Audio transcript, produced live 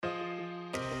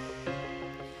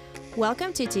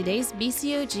Welcome to today's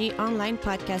BCOG online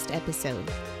podcast episode.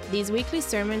 These weekly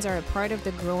sermons are a part of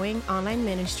the growing online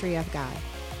ministry of God.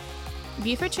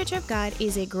 Buford Church of God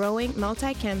is a growing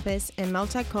multi-campus and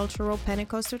multicultural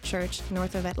Pentecostal church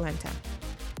north of Atlanta.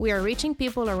 We are reaching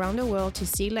people around the world to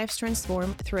see lives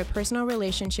transformed through a personal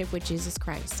relationship with Jesus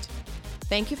Christ.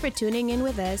 Thank you for tuning in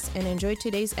with us and enjoy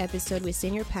today's episode with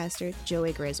Senior Pastor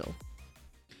Joey Grizzle.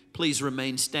 Please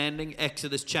remain standing.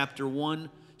 Exodus chapter 1,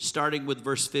 starting with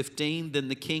verse 15. Then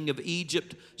the king of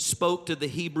Egypt spoke to the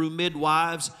Hebrew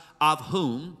midwives, of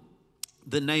whom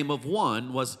the name of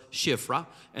one was Shiphrah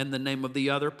and the name of the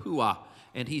other Puah.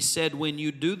 And he said, when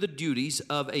you do the duties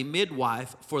of a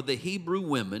midwife for the Hebrew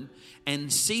women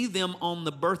and see them on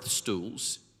the birth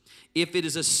stools, if it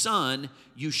is a son,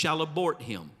 you shall abort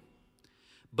him.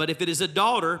 But if it is a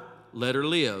daughter, let her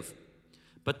live.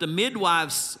 But the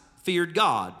midwives feared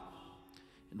God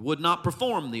and would not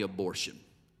perform the abortion,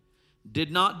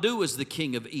 did not do as the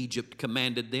king of Egypt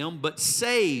commanded them, but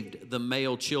saved the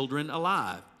male children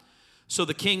alive. So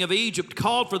the king of Egypt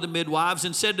called for the midwives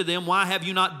and said to them, why have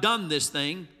you not done this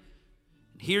thing?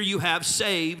 Here you have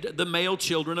saved the male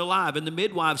children alive. And the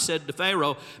midwives said to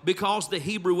Pharaoh, because the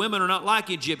Hebrew women are not like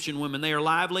Egyptian women. They are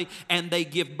lively and they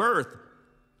give birth.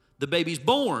 The baby's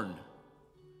born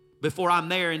before I'm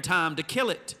there in time to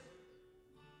kill it.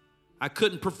 I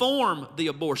couldn't perform the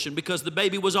abortion because the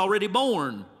baby was already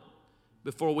born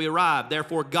before we arrived.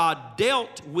 Therefore, God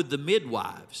dealt with the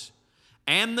midwives,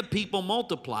 and the people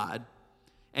multiplied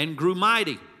and grew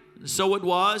mighty. And so it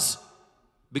was,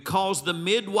 because the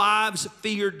midwives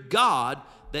feared God,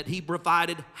 that he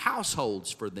provided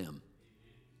households for them.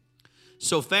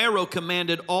 So Pharaoh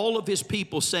commanded all of his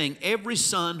people, saying, every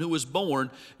son who is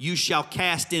born you shall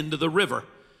cast into the river,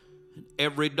 and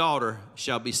every daughter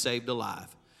shall be saved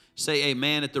alive. Say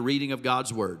amen at the reading of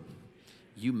God's word.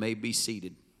 You may be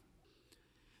seated.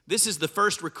 This is the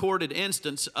first recorded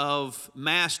instance of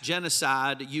mass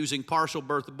genocide using partial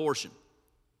birth abortion.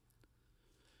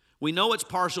 We know it's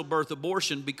partial birth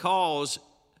abortion because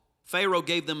Pharaoh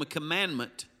gave them a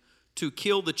commandment to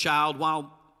kill the child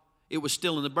while it was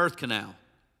still in the birth canal.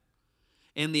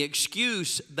 And the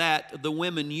excuse that the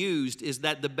women used is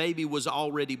that the baby was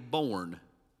already born.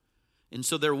 And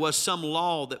so there was some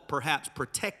law that perhaps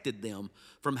protected them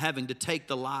from having to take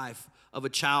the life of a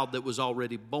child that was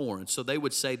already born. So they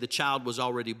would say the child was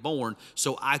already born,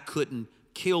 so I couldn't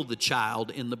kill the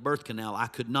child in the birth canal. I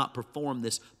could not perform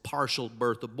this partial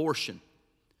birth abortion.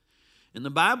 And the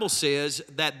Bible says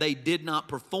that they did not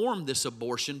perform this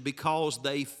abortion because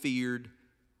they feared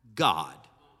God.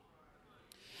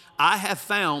 I have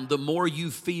found the more you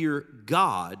fear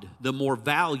God, the more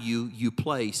value you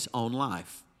place on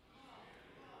life.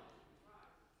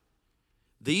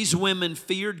 These women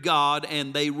feared God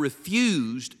and they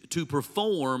refused to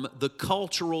perform the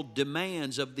cultural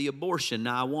demands of the abortion.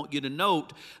 Now, I want you to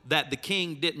note that the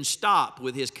king didn't stop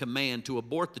with his command to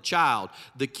abort the child.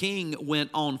 The king went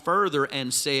on further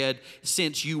and said,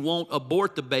 since you won't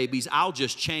abort the babies, I'll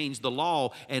just change the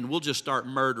law and we'll just start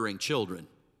murdering children.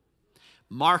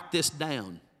 Mark this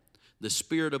down. The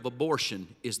spirit of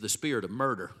abortion is the spirit of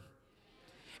murder.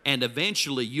 And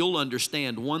eventually you'll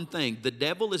understand one thing. The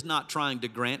devil is not trying to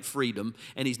grant freedom,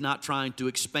 and he's not trying to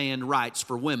expand rights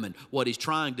for women. What he's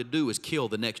trying to do is kill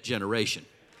the next generation.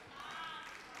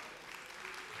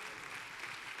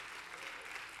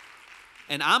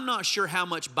 And I'm not sure how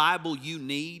much Bible you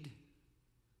need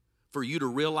for you to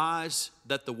realize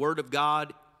that the Word of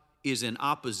God is in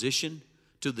opposition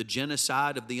to the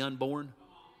genocide of the unborn.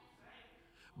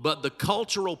 But the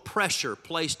cultural pressure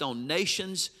placed on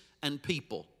nations and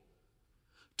people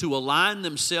to align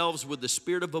themselves with the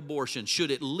spirit of abortion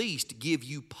should at least give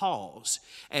you pause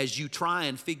as you try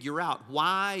and figure out,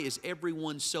 why is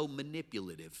everyone so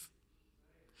manipulative?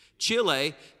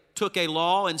 Chile took a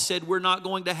law and said we're not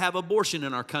going to have abortion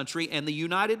in our country, and the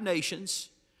United Nations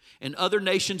and other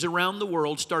nations around the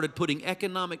world started putting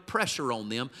economic pressure on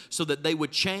them so that they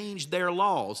would change their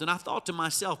laws. And I thought to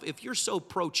myself, if you're so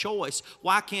pro-choice,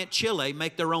 why can't Chile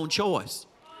make their own choice?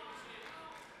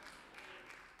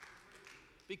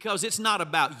 Because it's not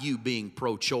about you being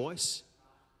pro-choice.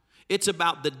 It's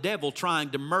about the devil trying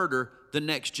to murder the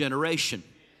next generation.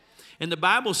 And the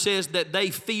Bible says that they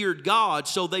feared God,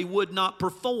 so they would not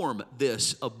perform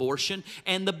this abortion.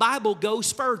 And the Bible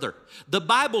goes further. The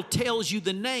Bible tells you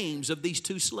the names of these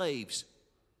two slaves.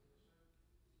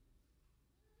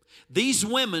 These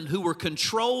women who were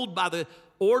controlled by the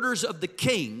orders of the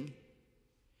king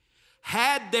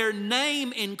had their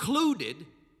name included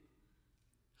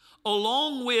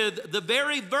along with the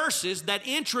very verses that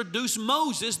introduce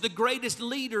Moses, the greatest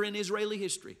leader in Israeli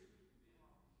history.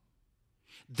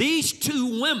 These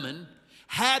two women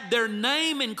had their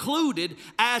name included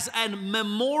as a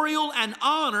memorial and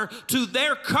honor to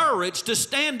their courage to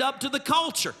stand up to the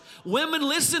culture. Women,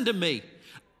 listen to me.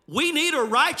 We need a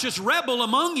righteous rebel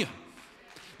among you.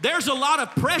 There's a lot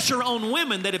of pressure on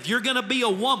women that if you're going to be a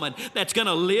woman that's going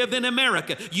to live in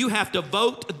America, you have to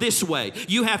vote this way.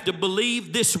 You have to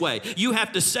believe this way. You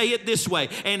have to say it this way.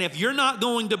 And if you're not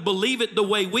going to believe it the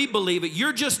way we believe it,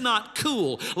 you're just not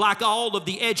cool like all of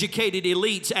the educated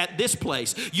elites at this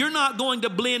place. You're not going to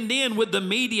blend in with the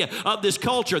media of this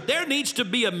culture. There needs to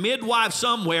be a midwife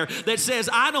somewhere that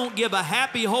says, I don't give a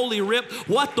happy holy rip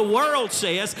what the world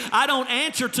says. I don't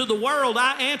answer to the world.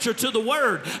 I answer to the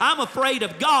word. I'm afraid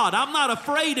of God. I'm not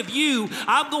afraid of you.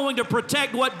 I'm going to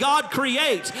protect what God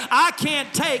creates. I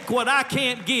can't take what I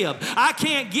can't give. I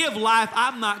can't give life.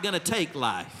 I'm not going to take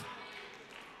life.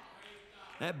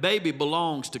 That baby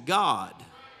belongs to God.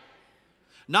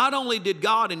 Not only did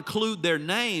God include their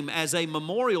name as a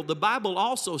memorial, the Bible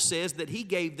also says that He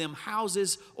gave them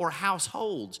houses or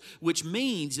households, which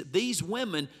means these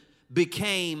women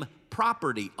became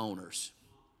property owners.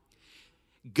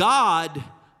 God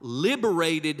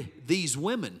liberated these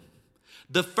women.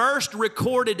 The first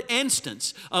recorded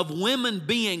instance of women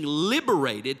being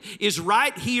liberated is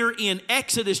right here in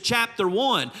Exodus chapter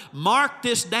 1. Mark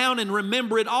this down and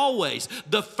remember it always.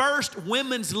 The first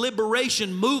women's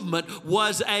liberation movement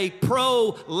was a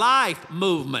pro-life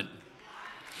movement.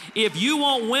 If you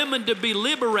want women to be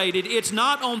liberated, it's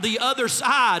not on the other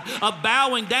side of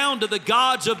bowing down to the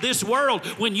gods of this world.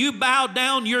 When you bow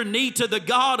down your knee to the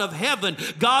God of heaven,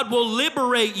 God will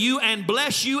liberate you and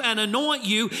bless you and anoint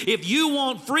you. If you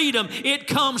want freedom, it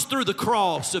comes through the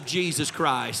cross of Jesus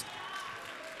Christ.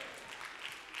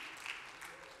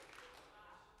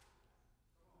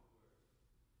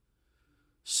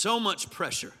 So much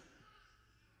pressure.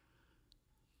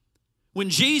 When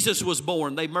Jesus was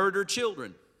born, they murdered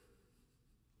children.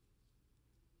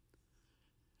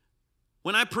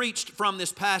 When I preached from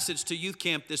this passage to youth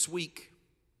camp this week,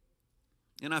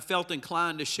 and I felt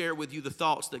inclined to share with you the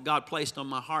thoughts that God placed on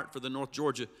my heart for the North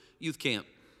Georgia youth camp,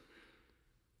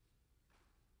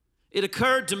 it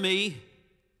occurred to me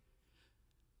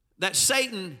that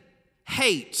Satan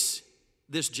hates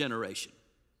this generation.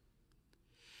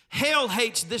 Hell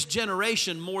hates this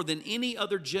generation more than any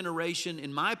other generation,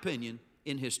 in my opinion,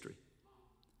 in history.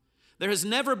 There has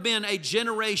never been a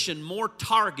generation more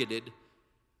targeted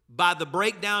by the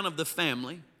breakdown of the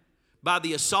family, by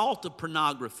the assault of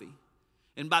pornography,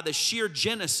 and by the sheer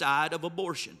genocide of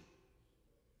abortion.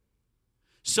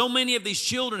 So many of these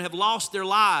children have lost their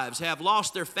lives, have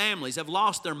lost their families, have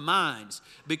lost their minds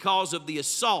because of the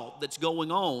assault that's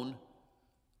going on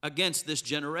against this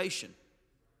generation.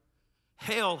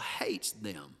 Hell hates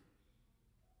them.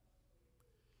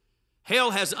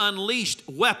 Hell has unleashed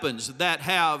weapons that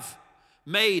have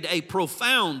made a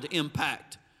profound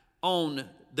impact on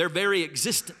their very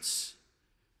existence.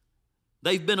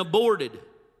 They've been aborted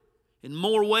in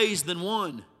more ways than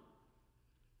one.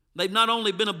 They've not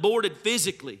only been aborted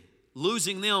physically,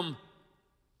 losing them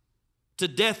to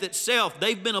death itself,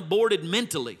 they've been aborted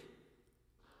mentally.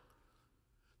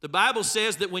 The Bible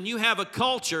says that when you have a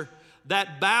culture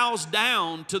that bows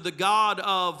down to the god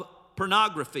of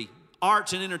pornography,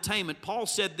 arts and entertainment, Paul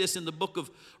said this in the book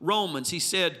of Romans. He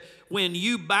said, when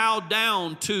you bow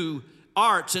down to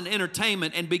arts and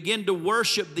entertainment and begin to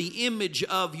worship the image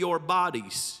of your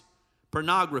bodies,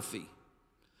 pornography,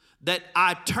 that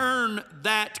I turn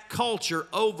that culture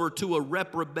over to a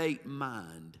reprobate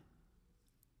mind.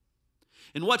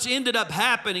 And what's ended up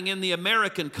happening in the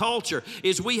American culture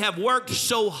is we have worked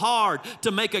so hard to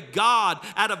make a God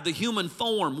out of the human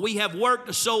form. We have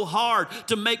worked so hard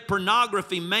to make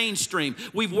pornography mainstream.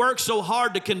 We've worked so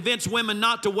hard to convince women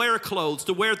not to wear clothes,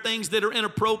 to wear things that are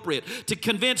inappropriate, to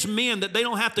convince men that they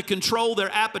don't have to control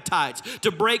their appetites,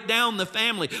 to break down the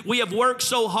family. We have worked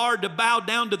so hard to bow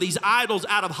down to these idols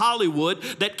out of Hollywood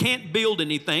that can't build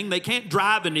anything, they can't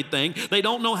drive anything, they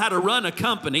don't know how to run a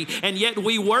company, and yet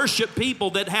we worship people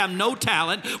that have no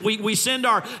talent. We send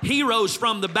our heroes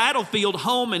from the battlefield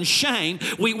home in shame.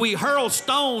 We hurl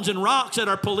stones and rocks at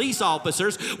our police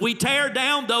officers. We tear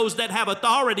down those that have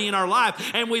authority in our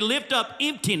life, and we lift up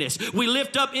emptiness. We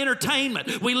lift up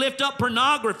entertainment. We lift up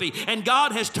pornography, and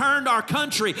God has turned our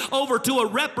country over to a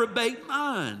reprobate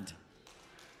mind.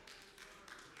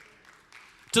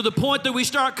 To the point that we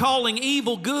start calling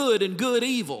evil good and good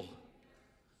evil.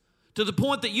 To the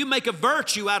point that you make a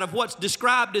virtue out of what's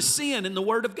described as sin in the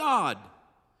Word of God.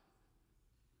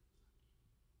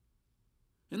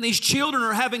 And these children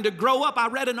are having to grow up. I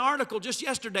read an article just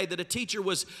yesterday that a teacher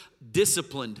was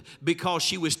disciplined because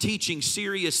she was teaching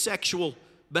serious sexual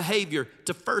behavior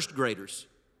to first graders.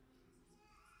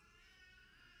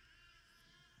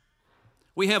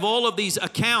 We have all of these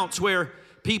accounts where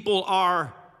people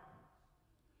are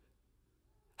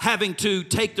having to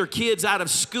take their kids out of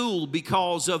school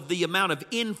because of the amount of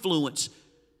influence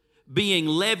being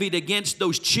levied against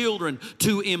those children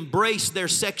to embrace their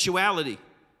sexuality.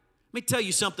 Let me tell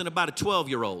you something about a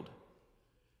 12-year-old.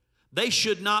 They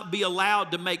should not be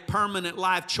allowed to make permanent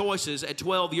life choices at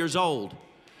 12 years old.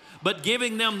 But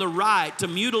giving them the right to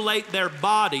mutilate their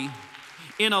body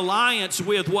in alliance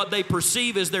with what they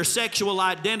perceive as their sexual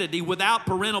identity without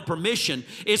parental permission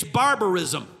is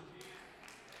barbarism.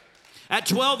 At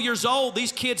 12 years old,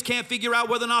 these kids can't figure out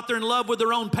whether or not they're in love with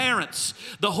their own parents.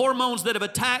 The hormones that have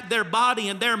attacked their body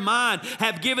and their mind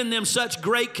have given them such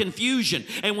great confusion.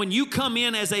 And when you come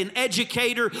in as an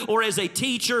educator or as a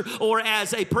teacher or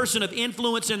as a person of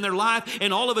influence in their life,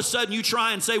 and all of a sudden you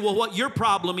try and say, well, what your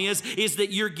problem is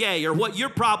that you're gay, or what your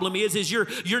problem is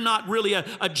you're not really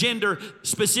a gender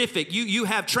specific. You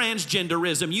have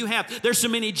transgenderism. There's so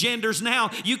many genders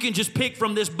now, you can just pick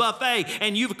from this buffet,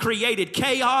 and you've created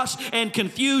chaos and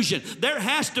confusion. There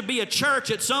has to be a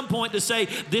church at some point to say,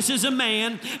 this is a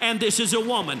man and this is a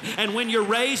woman. And when you're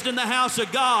raised in the house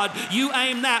of God, you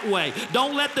aim that way.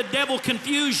 Don't let the devil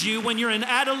confuse you when you're in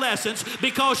adolescence,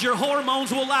 because your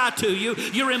hormones will lie to you,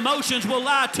 your emotions will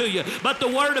lie to you, but the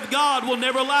word of God will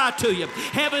never lie to you.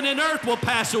 Heaven and earth will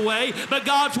pass away, but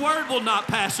God's word will not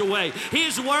pass away.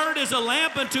 His word is a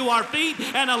lamp unto our feet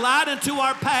and a light unto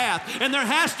our path. And there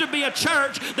has to be a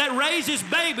church that raises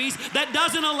babies that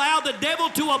doesn't allow the devil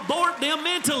to abort them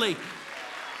mentally.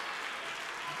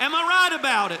 Am I right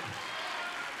about it?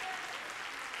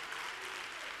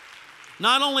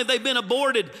 Not only have they been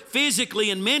aborted physically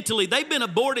and mentally, they've been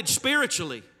aborted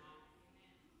spiritually.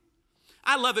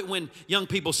 I love it when young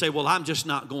people say, well, I'm going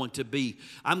to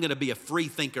be a free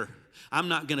thinker. I'm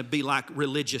not going to be like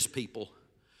religious people.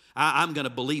 I'm going to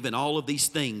believe in all of these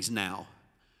things now.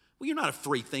 Well, you're not a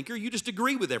free thinker. You just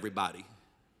agree with everybody.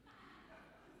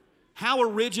 How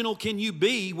original can you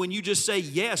be when you just say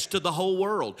yes to the whole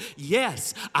world?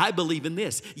 Yes, I believe in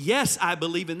this. Yes, I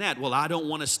believe in that. Well, I don't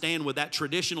want to stand with that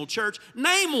traditional church.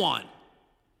 Name one.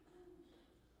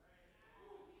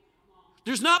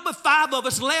 There's not but 5 of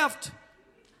us left.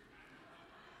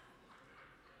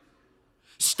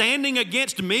 Standing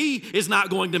against me is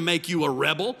not going to make you a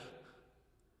rebel.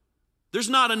 There's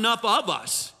not enough of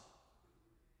us.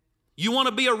 You want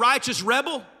to be a righteous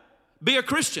rebel? Be a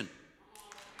Christian.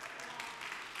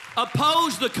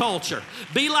 Oppose the culture.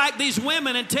 Be like these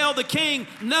women and tell the king,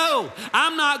 no,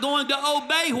 I'm not going to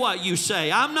obey what you say.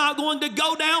 I'm not going to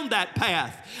go down that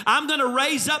path. I'm going to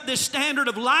raise up this standard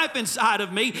of life inside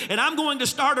of me, and I'm going to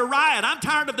start a riot. I'm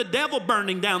tired of the devil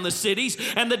burning down the cities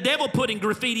and the devil putting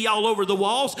graffiti all over the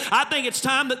walls. I think it's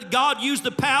time that God used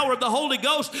the power of the Holy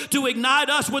Ghost to ignite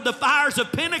us with the fires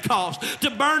of Pentecost,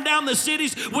 to burn down the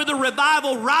cities with a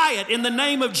revival riot in the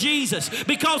name of Jesus,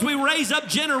 because we raise up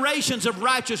generations of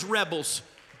righteous rebels.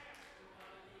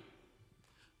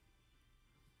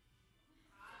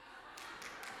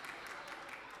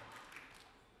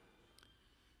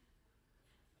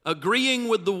 Agreeing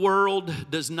with the world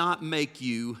does not make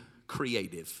you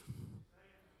creative.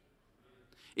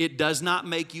 It does not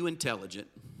make you intelligent.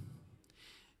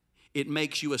 It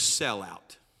makes you a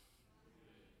sellout.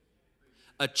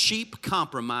 A cheap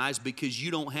compromise because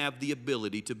you don't have the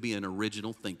ability to be an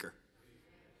original thinker.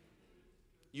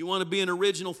 You want to be an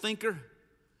original thinker?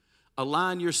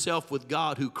 Align yourself with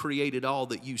God who created all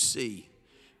that you see.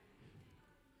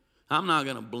 I'm not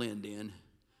going to blend in.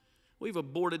 We've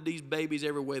aborted these babies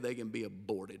every way they can be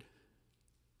aborted.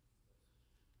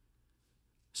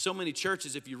 So many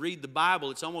churches, if you read the Bible,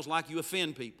 it's almost like you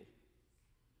offend people.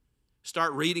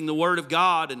 Start reading the Word of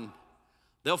God and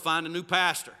they'll find a new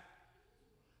pastor.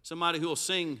 Somebody who will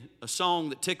sing a song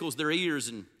that tickles their ears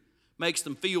and makes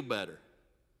them feel better.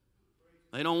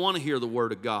 They don't want to hear the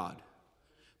Word of God.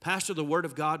 Pastor, the Word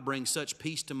of God brings such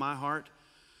peace to my heart.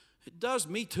 It does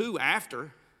me too,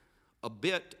 after a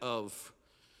bit of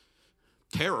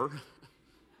terror.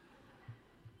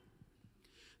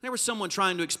 There was someone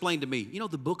trying to explain to me,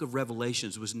 the book of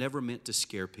Revelations was never meant to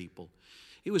scare people.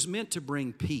 It was meant to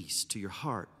bring peace to your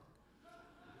heart.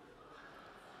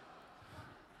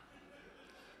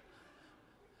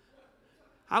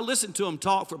 I listened to him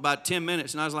talk for about 10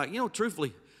 minutes, and I was like,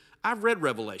 truthfully, I've read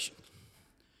Revelation.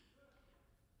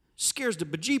 It scares the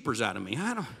bejeepers out of me.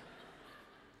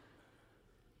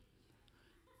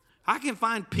 I can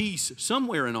find peace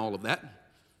somewhere in all of that.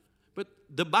 But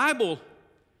the Bible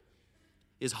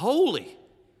is holy.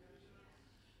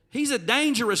 He's a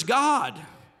dangerous God.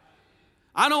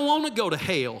 I don't want to go to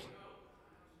hell.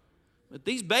 But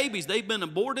these babies, they've been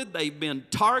aborted. They've been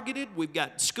targeted. We've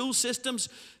got school systems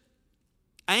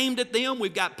aimed at them.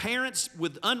 We've got parents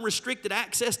with unrestricted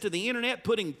access to the internet,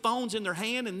 putting phones in their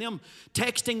hand and them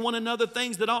texting one another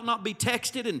things that ought not be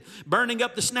texted, and burning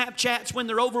up the Snapchats when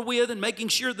they're over with, and making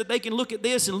sure that they can look at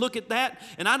this and look at that.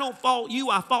 And I don't fault you.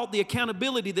 I fault the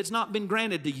accountability that's not been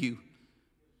granted to you.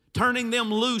 Turning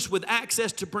them loose with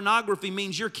access to pornography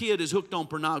means your kid is hooked on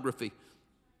pornography.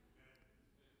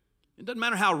 It doesn't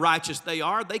matter how righteous they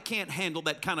are. They can't handle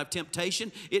that kind of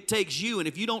temptation. It takes you, and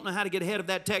if you don't know how to get ahead of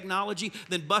that technology,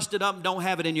 then bust it up and don't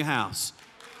have it in your house.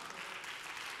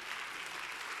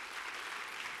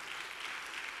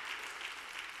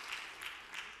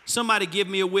 Somebody give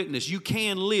me a witness. You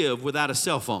can live without a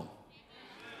cell phone.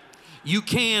 You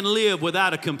can live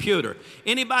without a computer.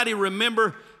 Anybody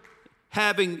remember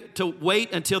having to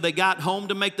wait until they got home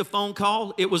to make the phone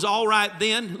call? It was all right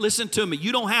then. Listen to me.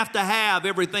 You don't have to have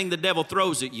everything the devil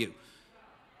throws at you.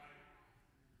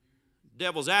 The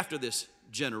devil's after this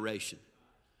generation.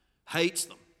 Hates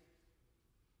them.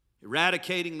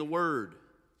 Eradicating the word.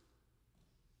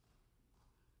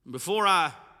 Before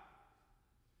I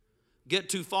get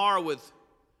too far with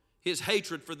his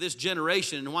hatred for this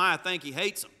generation and why I think he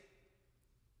hates them,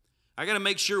 I got to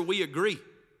make sure we agree.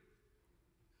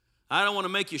 I don't want to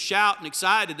make you shout and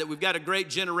excited that we've got a great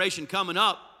generation coming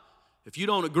up if you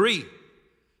don't agree.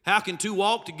 How can two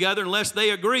walk together unless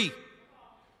they agree?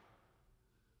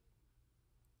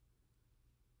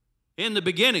 In the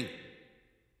beginning,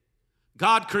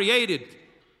 God created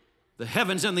the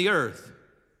heavens and the earth.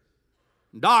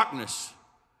 Darkness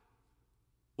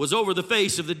was over the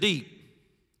face of the deep,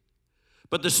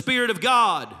 but the Spirit of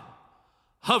God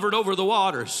hovered over the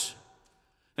waters.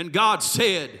 And God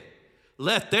said,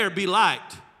 "Let there be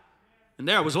light." And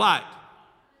there was light.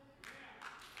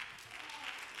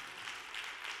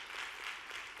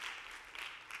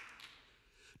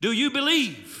 Do you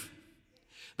believe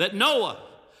that Noah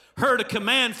heard a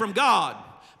command from God,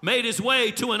 made his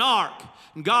way to an ark,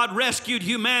 and God rescued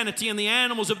humanity and the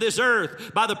animals of this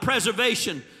earth by the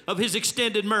preservation of his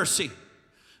extended mercy?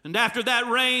 And after that,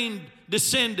 rain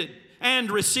descended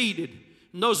and receded,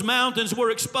 and those mountains were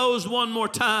exposed one more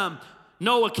time.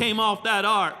 Noah came off that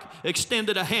ark,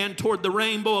 extended a hand toward the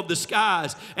rainbow of the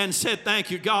skies, and said,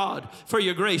 "Thank you, God, for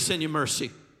your grace and your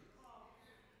mercy."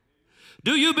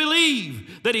 Do you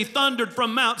believe that he thundered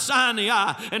from Mount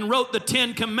Sinai and wrote the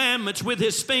 10 Commandments with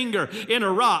his finger in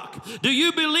a rock? Do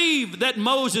you believe that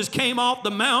Moses came off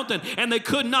the mountain and they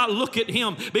could not look at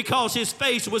him because his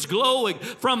face was glowing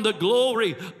from the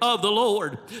glory of the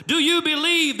Lord? Do you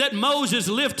believe that Moses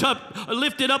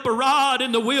lifted up a rod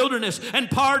in the wilderness and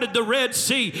parted the Red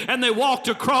Sea and they walked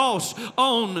across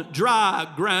on dry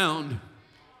ground?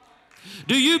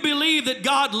 Do you believe that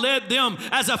God led them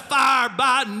as a fire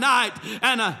by night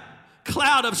and a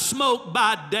cloud of smoke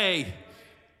by day?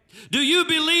 Do you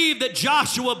believe that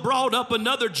Joshua brought up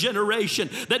another generation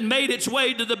that made its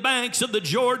way to the banks of the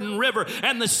Jordan River,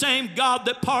 and the same God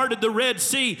that parted the Red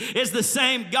Sea is the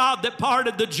same God that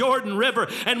parted the Jordan River?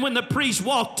 And when the priest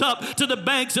walked up to the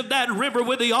banks of that river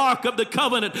with the Ark of the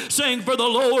Covenant, saying, "For the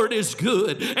Lord is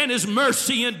good and his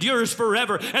mercy endures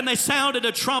forever," and they sounded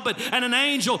a trumpet and an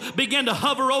angel began to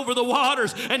hover over the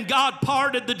waters, and God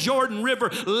parted the Jordan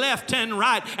River left and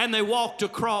right, and they walked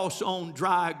across on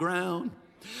dry ground.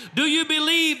 Do you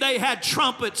believe they had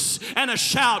trumpets and a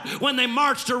shout when they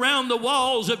marched around the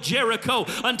walls of Jericho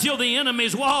until the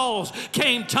enemy's walls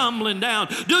came tumbling down?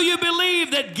 Do you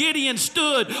believe that Gideon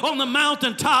stood on the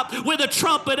mountaintop with a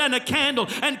trumpet and a candle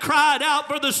and cried out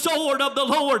for the sword of the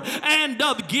Lord and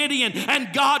of Gideon,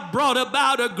 and God brought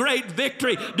about a great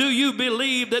victory? Do you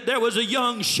believe that there was a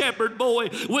young shepherd boy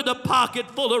with a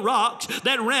pocket full of rocks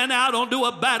that ran out onto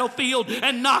a battlefield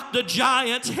and knocked a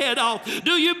giant's head off?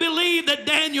 Do you believe that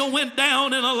Daniel went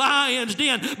down in a lion's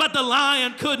den, but the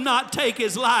lion could not take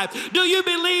his life? Do you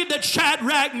believe that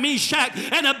Shadrach, Meshach,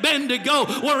 and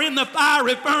Abednego were in the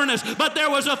fiery furnace, but there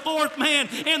was a fourth man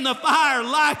in the fire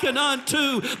likened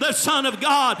unto the Son of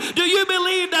God? Do you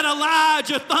believe that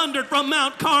Elijah thundered from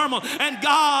Mount Carmel and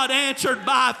God answered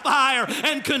by fire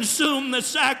and consumed the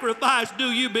sacrifice?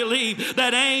 Do you believe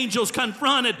that angels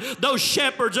confronted those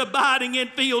shepherds abiding in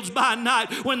fields by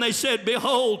night when they said,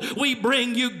 "Behold, we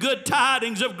bring you good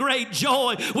tidings of great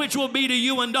joy, which will be to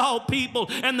you and all people"?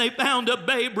 And they found a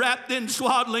babe wrapped in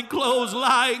swaddling clothes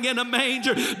lying in a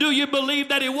manger. Do you believe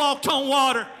that he walked on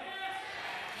water?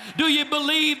 Do you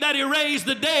believe that he raised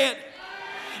the dead?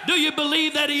 Do you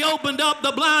believe that he opened up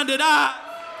the blinded eye?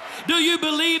 Do you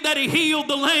believe that he healed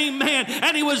the lame man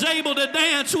and he was able to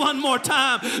dance one more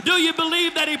time? Do you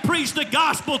believe that he preached the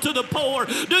gospel to the poor?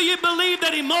 Do you believe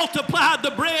that he multiplied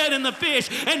the bread and the fish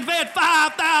and fed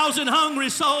 5,000 hungry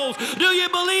souls? Do you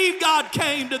believe God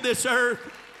came to this earth?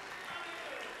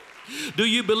 Do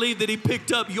you believe that he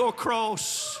picked up your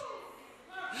cross,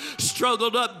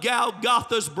 struggled up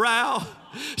Golgotha's brow,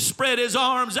 spread his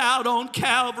arms out on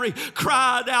Calvary,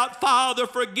 cried out, Father,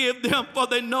 forgive them, for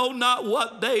they know not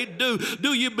what they do?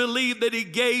 Do you believe that he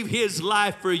gave his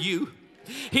life for you?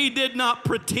 He did not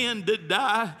pretend to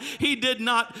die. He did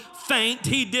not faint.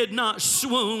 He did not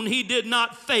swoon. He did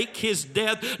not fake his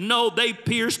death. No, they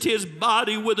pierced his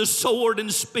body with a sword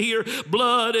and spear.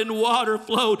 Blood and water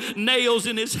flowed. Nails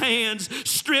in his hands.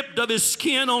 Stripped of his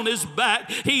skin on his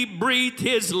back. He breathed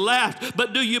his last.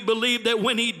 But do you believe that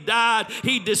when he died,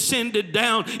 he descended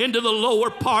down into the lower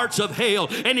parts of hell,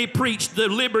 and he preached the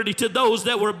liberty to those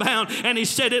that were bound, and he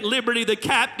set at liberty the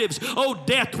captives. Oh,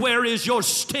 death, where is your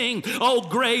sting? Oh,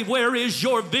 grave, where is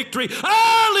your victory?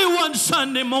 Early one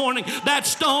Sunday morning, that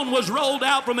stone was rolled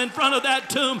out from in front of that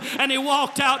tomb, and he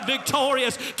walked out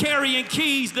victorious, carrying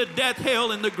keys to death,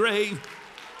 hell, and the grave.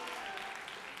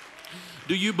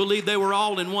 Do you believe they were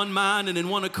all in one mind and in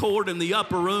one accord in the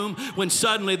upper room when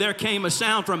suddenly there came a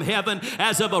sound from heaven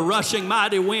as of a rushing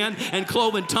mighty wind, and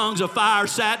cloven tongues of fire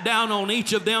sat down on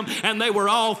each of them, and they were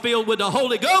all filled with the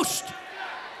Holy Ghost?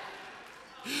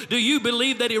 Do you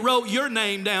believe that he wrote your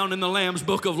name down in the Lamb's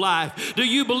Book of Life? Do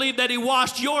you believe that he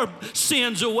washed your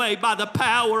sins away by the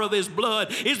power of his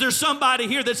blood? Is there somebody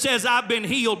here that says, I've been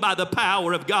healed by the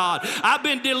power of God? I've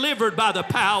been delivered by the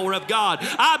power of God.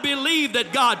 I believe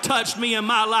that God touched me in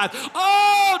my life.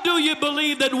 Oh, do you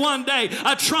believe that one day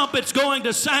a trumpet's going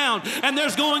to sound, and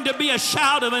there's going to be a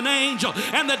shout of an angel,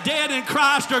 and the dead in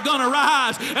Christ are going to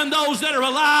rise, and those that are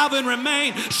alive and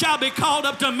remain shall be called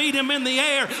up to meet him in the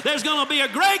air? There's going to be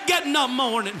a great getting up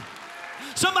morning.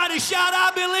 Somebody shout,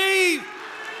 I believe.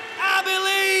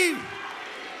 I believe.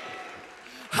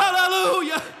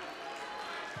 Hallelujah.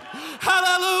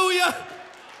 Hallelujah.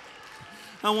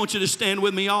 I want you to stand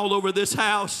with me all over this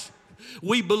house.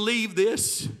 We believe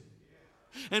this.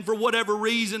 And for whatever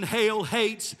reason, hell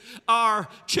hates our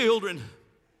children.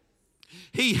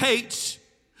 He hates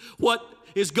what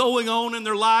is going on in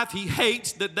their life. He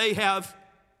hates that they have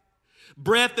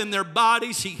breath in their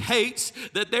bodies. He hates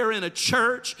that they're in a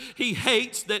church. He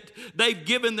hates that they've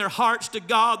given their hearts to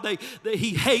God.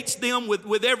 He hates them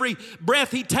with every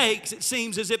breath he takes. It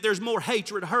seems as if there's more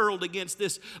hatred hurled against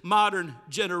this modern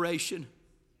generation.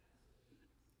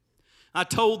 I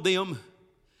told them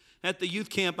at the youth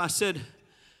camp, I said,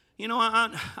 you know,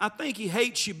 I think he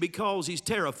hates you because he's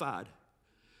terrified.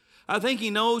 I think he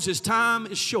knows his time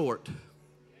is short.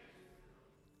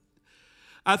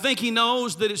 I think he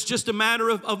knows that it's just a matter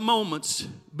of moments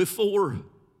before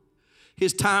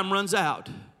his time runs out.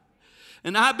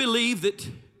 And I believe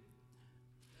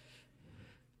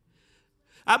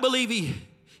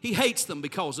he hates them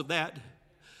because of that.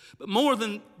 But more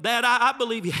than that, I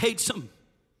believe he hates them.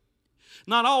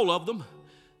 Not all of them.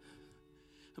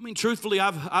 I mean, truthfully,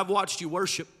 I've watched you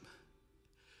worship.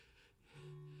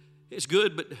 It's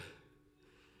good, but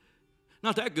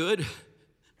not that good.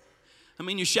 I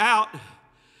mean, you shout.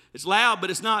 It's loud, but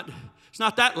it's not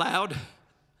that loud.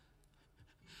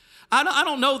 I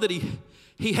don't know that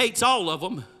he hates all of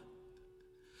them,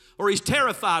 or he's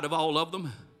terrified of all of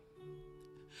them.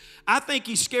 I think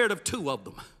he's scared of two of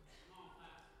them.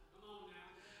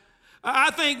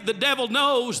 I think the devil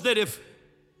knows that if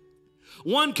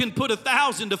one can put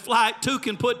 1,000 to flight, two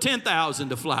can put 10,000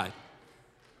 to flight.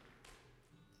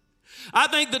 I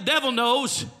think the devil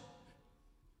knows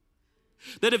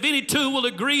that if any two will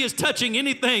agree as touching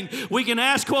anything, we can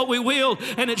ask what we will,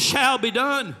 and it shall be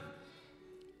done.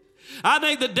 I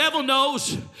think the devil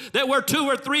knows that where two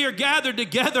or three are gathered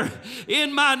together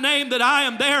in my name, that I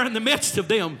am there in the midst of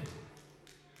them.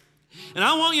 And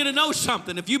I want you to know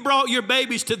something. If you brought your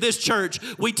babies to this church,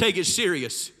 we take it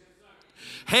serious.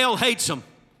 Hell hates them.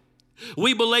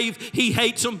 We believe he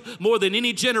hates them more than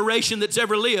any generation that's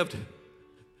ever lived.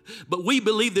 But we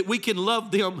believe that we can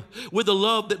love them with a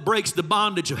love that breaks the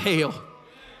bondage of hell.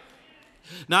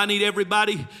 Now I need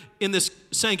everybody in this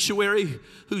sanctuary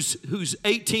who's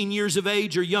 18 years of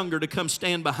age or younger to come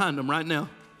stand behind them right now.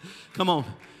 Come on.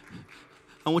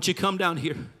 I want you to come down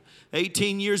here.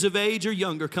 18 years of age or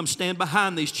younger, come stand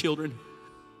behind these children.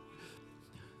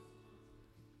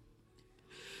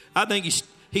 I think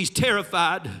he's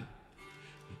terrified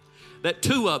that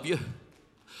two of you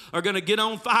are going to get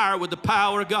on fire with the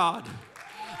power of God.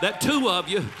 That two of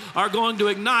you are going to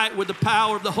ignite with the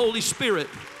power of the Holy Spirit.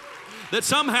 That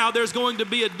somehow there's going to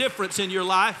be a difference in your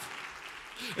life.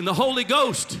 And the Holy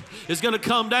Ghost is going to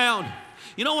come down.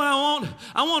 You know what I want?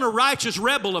 I want a righteous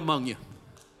rebel among you.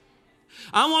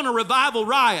 I want a revival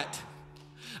riot.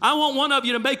 I want one of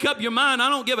you to make up your mind. I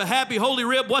don't give a happy holy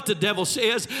rib what the devil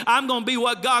says. I'm going to be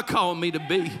what God called me to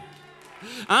be.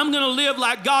 I'm going to live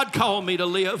like God called me to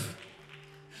live.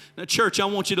 Now, church, I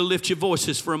want you to lift your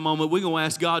voices for a moment. We're going to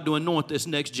ask God to anoint this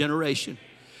next generation.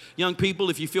 Young people,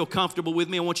 if you feel comfortable with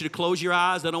me, I want you to close your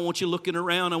eyes. I don't want you looking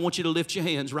around. I want you to lift your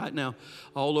hands right now,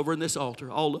 all over in this altar,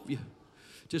 all of you.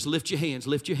 Just lift your hands,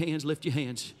 lift your hands, lift your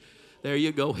hands. There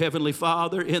you go. Heavenly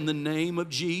Father, in the name of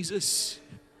Jesus,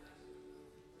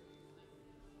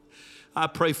 I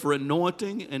pray for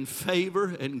anointing and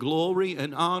favor and glory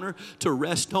and honor to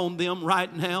rest on them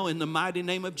right now in the mighty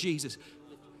name of Jesus.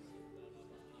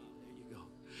 There you go.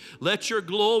 Let your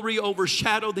glory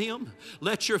overshadow them.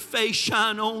 Let your face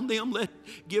shine on them.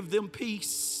 Give them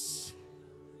peace.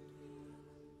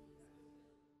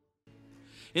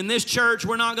 In this church,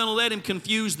 we're not going to let him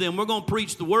confuse them. We're going to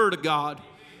preach the word of God.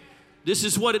 This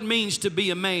is what it means to be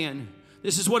a man.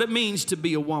 This is what it means to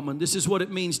be a woman. This is what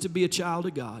it means to be a child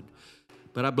of God.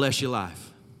 But I bless your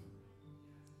life.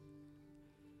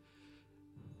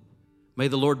 May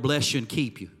the Lord bless you and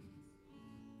keep you.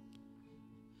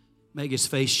 Make his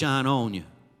face shine on you.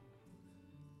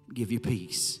 Give you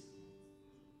peace.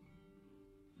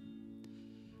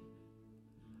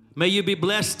 May you be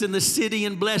blessed in the city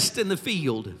and blessed in the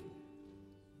field.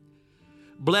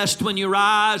 Blessed when you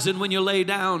rise and when you lay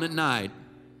down at night.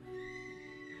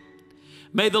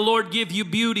 May the Lord give you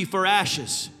beauty for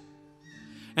ashes,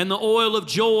 and the oil of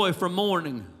joy for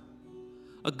mourning,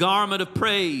 a garment of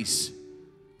praise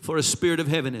for a spirit of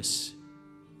heaviness.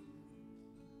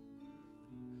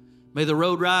 May the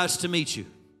road rise to meet you.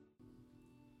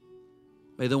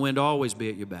 May the wind always be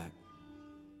at your back.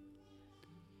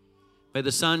 May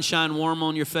the sun shine warm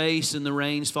on your face and the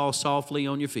rains fall softly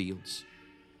on your fields.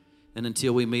 And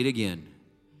until we meet again,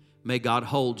 may God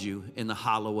hold you in the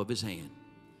hollow of his hand.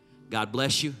 God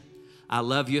bless you. I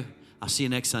love you. I'll see you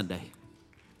next Sunday.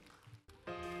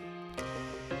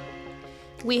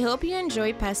 We hope you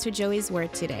enjoyed Pastor Joey's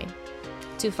word today.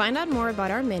 To find out more about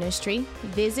our ministry,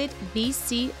 visit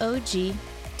bcog.me.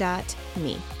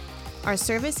 Our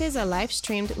services are live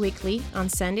streamed weekly on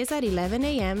Sundays at 11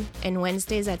 a.m. and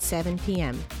Wednesdays at 7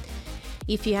 p.m.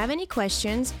 If you have any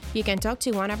questions, you can talk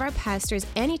to one of our pastors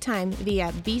anytime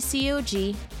via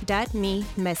bcog.me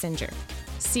messenger.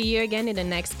 See you again in the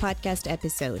next podcast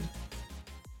episode.